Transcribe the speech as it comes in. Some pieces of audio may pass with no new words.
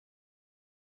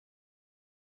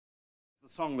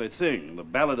song they sing, the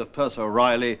Ballad of Persse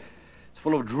O'Reilly, is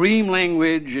full of dream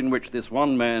language in which this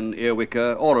one man,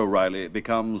 Earwicker, or O'Reilly,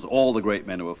 becomes all the great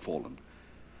men who have fallen.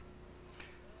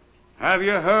 Have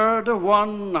you heard of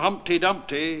one Humpty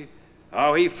Dumpty,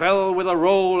 how he fell with a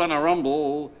roll and a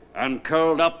rumble, and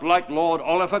curled up like Lord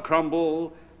Oliver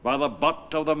Crumble by the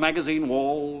butt of the magazine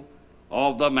wall,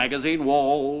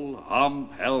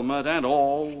 hump, helmet and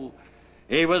all.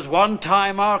 He was one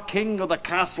time our king of the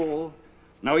castle,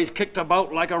 now he's kicked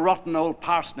about like a rotten old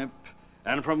parsnip,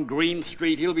 and from Green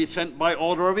Street he'll be sent by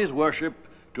order of his worship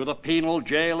to the penal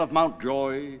jail of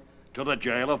Mountjoy, to the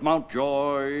jail of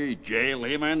Mountjoy, jail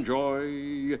him and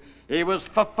joy. He was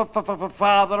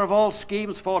father of all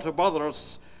schemes for to bother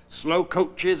us, slow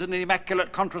coaches and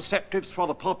immaculate contraceptives for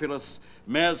the populace,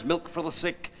 mare's milk for the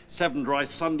sick, 7 dry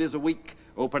Sundays a week,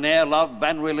 open air love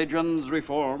and religion's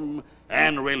reform,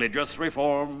 and religious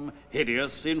reform,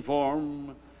 hideous in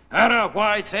form.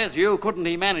 Why, says you, couldn't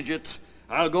he manage it?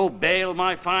 I'll go bail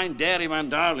my fine dairyman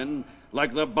darling,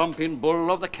 like the bumping bull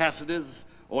of the Cassidys.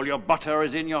 All your butter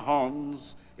is in your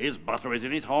horns, his butter is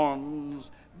in his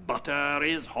horns, butter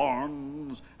is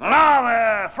horns. Hurrah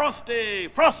there, Frosty,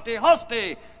 Frosty,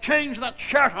 Hosty, change that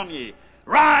shirt on ye.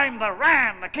 Rhyme the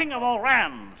Ran, the king of all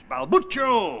Rans,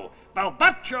 Balbuccio,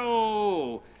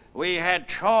 Balbaccio. We had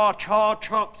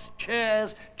chops,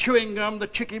 chairs, chewing gum, the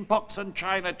chicken pox and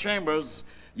china chambers,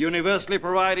 universally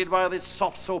provided by this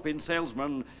soft-soaping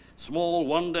salesman. Small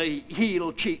wonder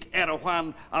he'll cheat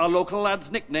Erewhon, our local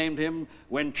lads nicknamed him,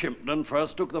 when Chimpton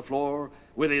first took the floor,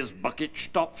 with his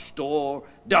bucket-stop store,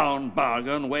 down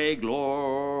Bargain Way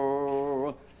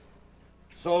Glore.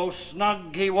 So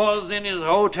snug he was in his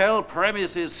hotel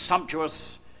premises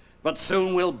sumptuous, but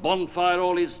soon will bonfire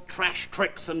all his trash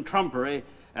tricks and trumpery,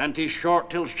 and 'tis short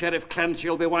till Sheriff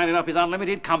Clancy'll be winding up his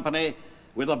unlimited company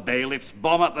with a bailiff's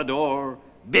bomb at the door,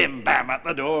 bim-bam at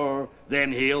the door,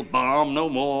 then he'll bomb no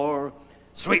more.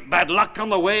 Sweet bad luck on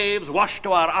the waves washed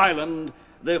to our island,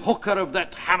 the hooker of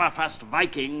that hammerfast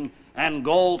Viking, and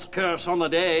Gaul's curse on the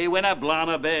day when a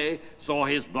Blana Bay saw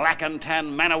his black and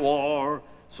tan man-o'-war,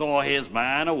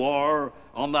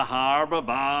 on the harbour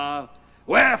bar.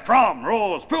 Where from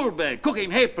rose Poolbeg, cooking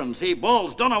halfpence, he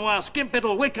bawls Donawa,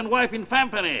 Skimpittle, Wick and wiping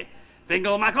Fampenny,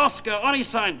 Fingal MacOscar,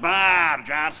 Onisigned, Barge,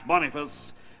 Arts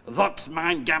Boniface, Thot's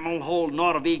mine Gamelhold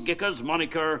nor Gickers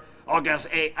moniker, August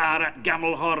A.R. at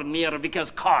Gamelhor near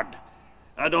Vickers Cod,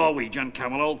 a Norwegian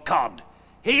camel old cod.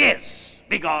 He is,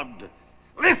 bigod.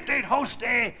 Lift it,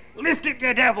 hosty, lift it,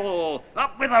 ye devil,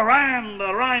 up with the Ran,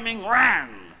 the rhyming Ran.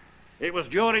 It was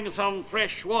during some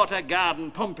freshwater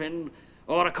garden pumping,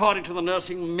 or according to the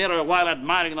nursing mirror while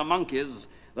admiring the monkeys,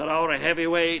 that our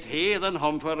heavyweight heathen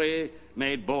Humphrey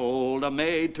made bold a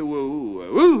maid to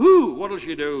woo. Woo-hoo, what'll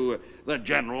she do? The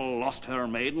general lost her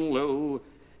maiden Lou.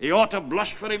 He ought to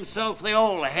blush for himself, the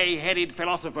old hay-headed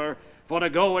philosopher, for to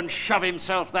go and shove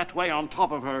himself that way on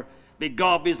top of her.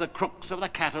 Begob is the crooks of the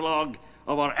catalogue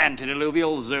of our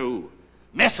antediluvial zoo.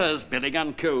 Messrs. Billig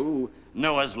and Coo,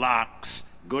 Noah's larks,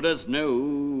 good as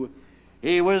new.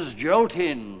 He was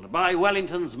jolting by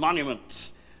Wellington's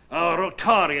monument, a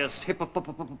notorious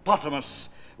hippopotamus,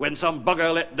 when some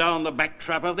bugger let down the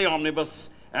backtrap of the omnibus,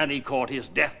 and he caught his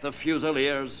death of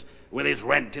Fusiliers with his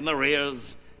rent in the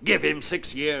rears. Give him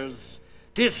 6 years.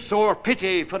 'Tis sore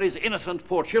pity for his innocent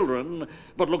poor children,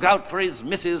 but look out for his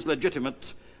missus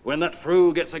legitimate. When that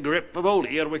Frew gets a grip of old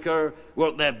Earwicker,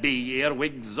 won't there be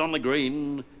earwigs on the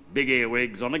green? Big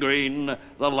earwigs on the green,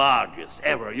 the largest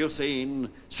ever you've seen.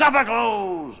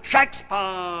 Sophocles,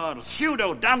 Shakespeare,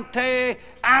 Pseudo Dante,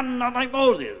 and like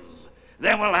Moses.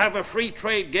 Then we'll have a free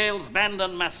trade Gales band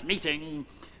and mass meeting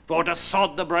for to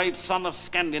sod the brave son of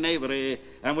Scandinavia,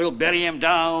 and we'll bury him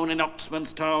down in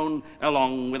Oxman's town,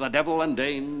 along with the devil and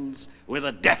Danes, with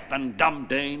the deaf and dumb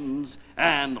Danes,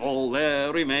 and all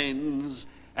their remains.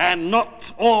 And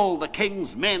not all the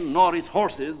king's men nor his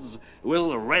horses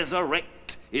will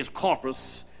resurrect his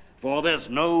corpus, for there's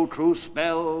no true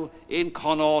spell in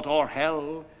Connaught or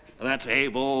hell that's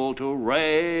able to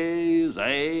raise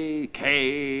a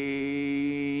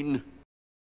king.